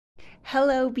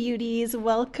Hello, beauties.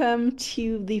 Welcome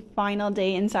to the final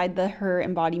day inside the Her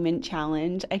Embodiment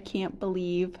Challenge. I can't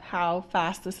believe how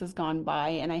fast this has gone by,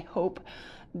 and I hope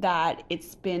that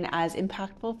it's been as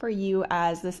impactful for you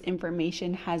as this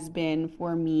information has been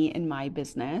for me in my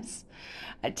business.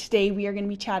 Today, we are going to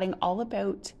be chatting all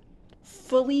about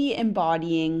fully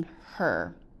embodying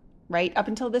her. Right? Up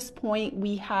until this point,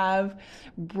 we have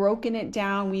broken it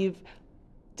down. We've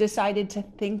decided to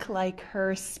think like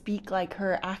her, speak like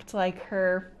her, act like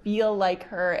her, feel like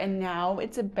her. And now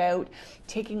it's about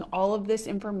taking all of this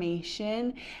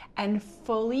information and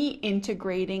fully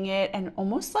integrating it and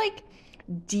almost like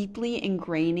deeply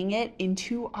ingraining it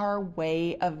into our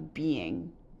way of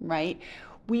being, right?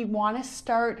 We want to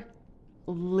start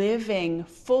living,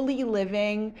 fully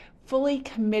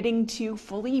committing to,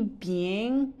 fully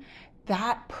being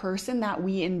that person that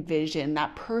we envision,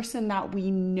 that person that we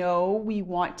know we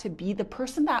want to be, the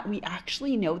person that we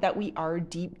actually know that we are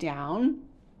deep down.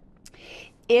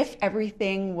 If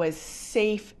everything was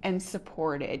safe and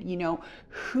supported,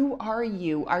 who are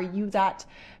you? Are you that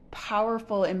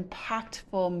powerful,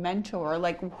 impactful mentor?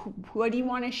 Like, what do you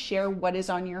want to share? What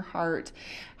is on your heart?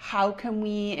 How can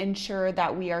we ensure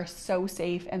that we are so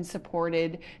safe and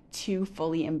supported to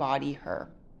fully embody her?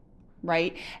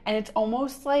 Right? And it's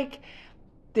almost like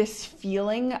this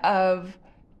feeling of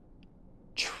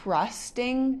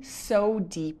trusting so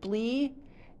deeply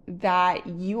that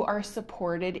you are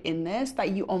supported in this that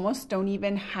you almost don't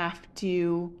even have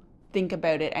to think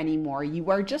about it anymore. You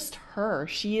are just her.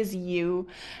 She is you.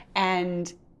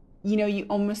 And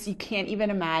you can't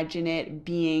even imagine it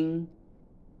being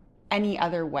any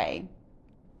other way.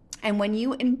 And when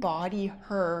you embody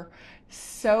her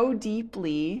so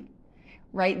deeply,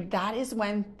 right, that is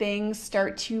when things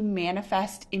start to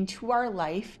manifest into our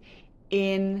life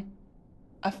in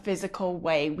a physical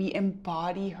way. We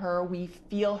embody her, we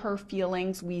feel her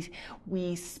feelings,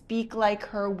 we speak like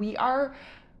her. We are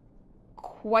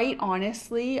quite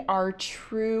honestly our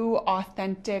true,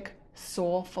 authentic,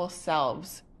 soulful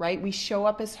selves, right? We show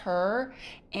up as her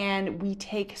and we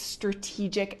take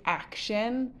strategic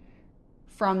action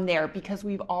from there because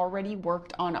we've already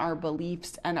worked on our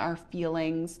beliefs and our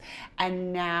feelings,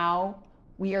 and now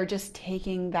we are just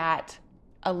taking that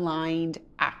aligned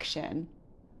action,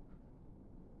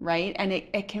 right? And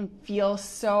it can feel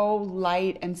so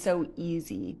light and so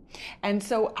easy. And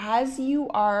so as you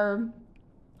are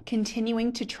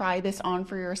continuing to try this on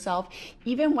for yourself,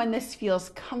 even when this feels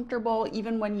comfortable,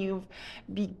 even when you've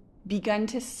begun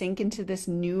to sink into this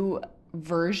new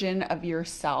version of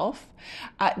yourself,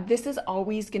 this is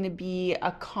always going to be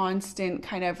a constant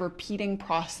kind of repeating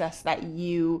process that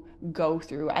you go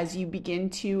through as you begin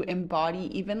to embody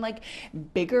even like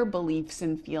bigger beliefs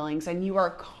and feelings, and you are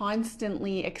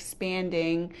constantly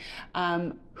expanding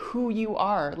who you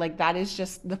are. Like, that is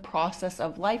just the process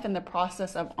of life and the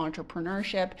process of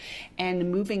entrepreneurship and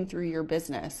moving through your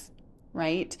business,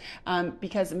 right?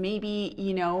 Because maybe,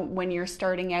 when you're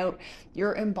starting out,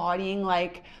 you're embodying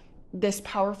like this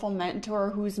powerful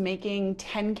mentor who's making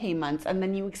 10K months, and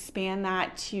then you expand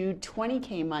that to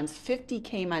 20K months,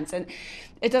 50K months. And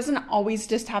it doesn't always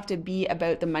just have to be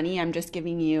about the money. I'm just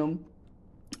giving you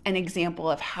an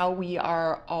example of how we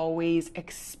are always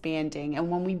expanding. And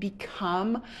when we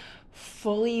become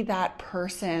fully that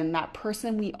person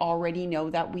we already know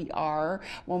that we are,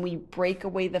 when we break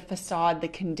away the facade, the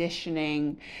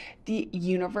conditioning, the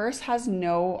universe has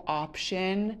no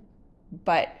option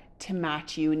but to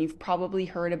match you. And you've probably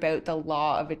heard about the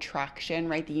law of attraction,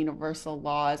 right? The universal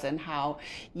laws, and how,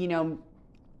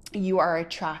 you are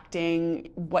attracting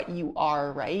what you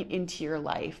are, right, into your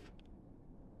life.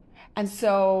 And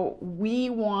so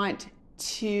we want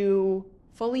to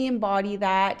fully embody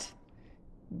that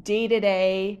day to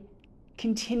day,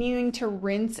 continuing to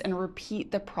rinse and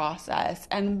repeat the process.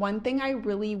 And one thing I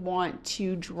really want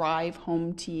to drive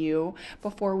home to you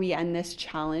before we end this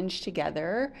challenge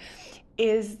together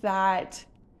is that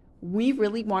we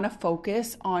really want to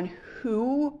focus on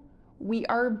who we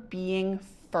are being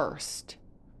first.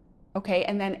 Okay,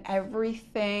 and then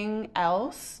everything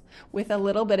else, with a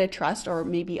little bit of trust, or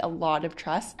maybe a lot of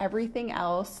trust, everything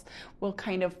else will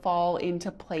kind of fall into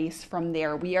place from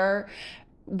there. We are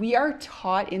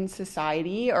taught in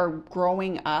society, or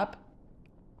growing up,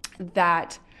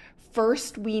 that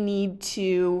first we need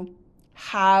to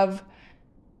have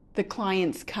the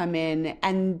clients come in,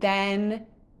 and then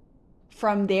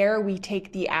from there we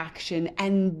take the action,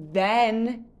 and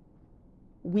then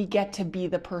we get to be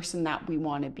the person that we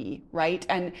want to be, right?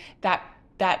 And that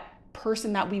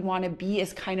person that we want to be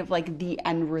is kind of like the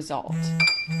end result.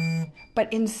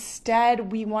 But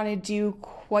instead, we want to do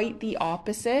quite the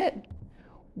opposite,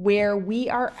 where we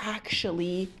are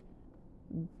actually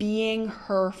being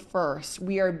her first.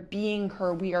 We are being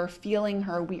her. We are feeling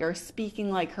her. We are speaking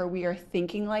like her. We are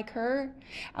thinking like her.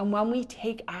 And when we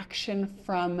take action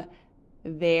from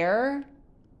there,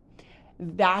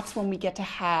 that's when we get to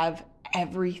have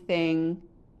everything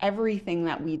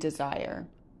that we desire,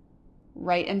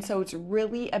 right? And so it's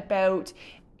really about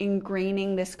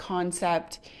ingraining this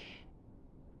concept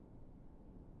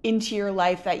into your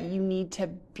life that you need to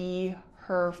be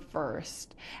her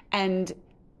first. And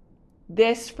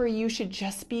this for you should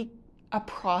just be a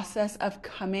process of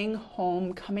coming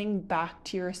home, coming back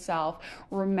to yourself,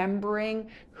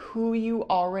 remembering who you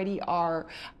already are,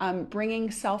 bringing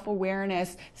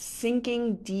self-awareness,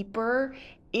 sinking deeper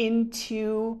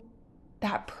into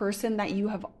that person that you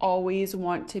have always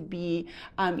want to be,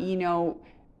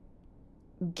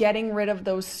 getting rid of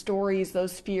those stories,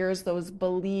 those fears, those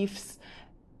beliefs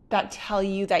that tell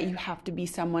you that you have to be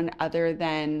someone other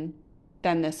than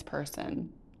this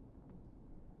person.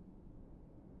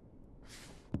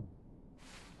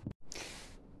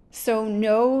 So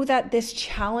know that this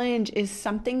challenge is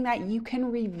something that you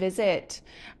can revisit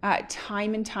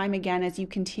time and time again as you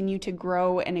continue to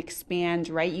grow and expand,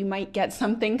 right? You might get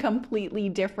something completely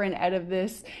different out of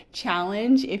this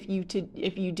challenge if you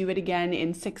do it again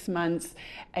in 6 months,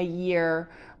 a year,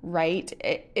 right?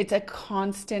 It's a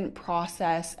constant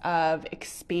process of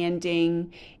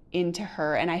expanding into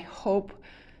her. And I hope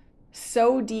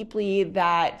so deeply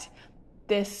that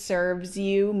this serves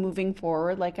you moving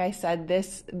forward. Like I said,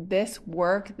 this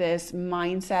work, this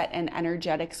mindset and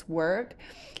energetics work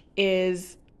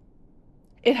it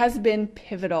has been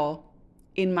pivotal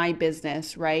in my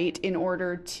business, right? In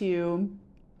order to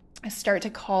start to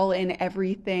call in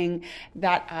everything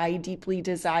that I deeply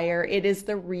desire. It is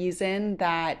the reason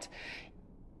that,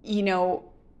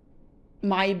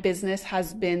 my business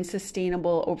has been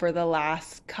sustainable over the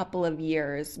last couple of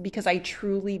years, because I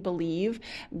truly believe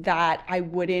that I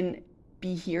wouldn't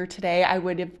be here today. I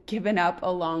would have given up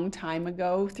a long time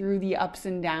ago through the ups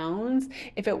and downs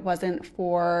if it wasn't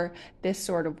for this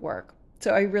sort of work.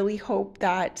 So I really hope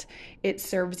that it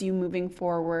serves you moving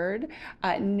forward.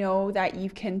 Know that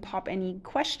you can pop any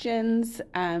questions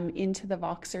into the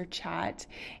Voxer chat,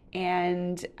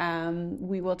 and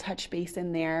we will touch base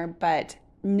in there. But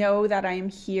know that I'm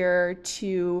here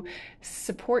to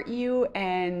support you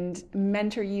and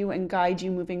mentor you and guide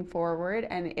you moving forward.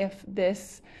 And if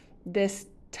this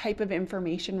type of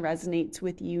information resonates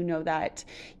with you, know that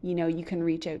you can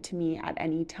reach out to me at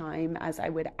any time, as I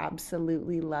would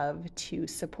absolutely love to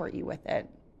support you with it.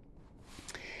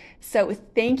 So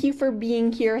thank you for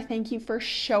being here. Thank you for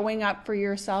showing up for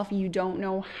yourself. You don't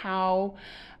know how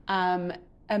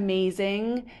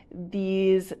amazing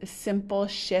these simple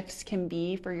shifts can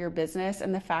be for your business,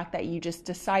 and the fact that you just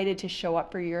decided to show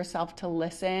up for yourself, to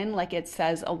listen, like, it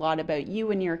says a lot about you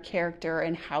and your character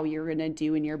and how you're going to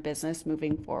do in your business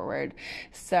moving forward.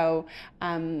 So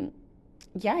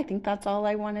yeah, I think that's all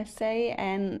I want to say.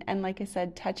 And like I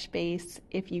said, touch base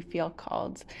if you feel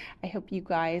called. I hope you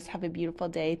guys have a beautiful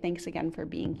day. Thanks again for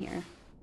being here.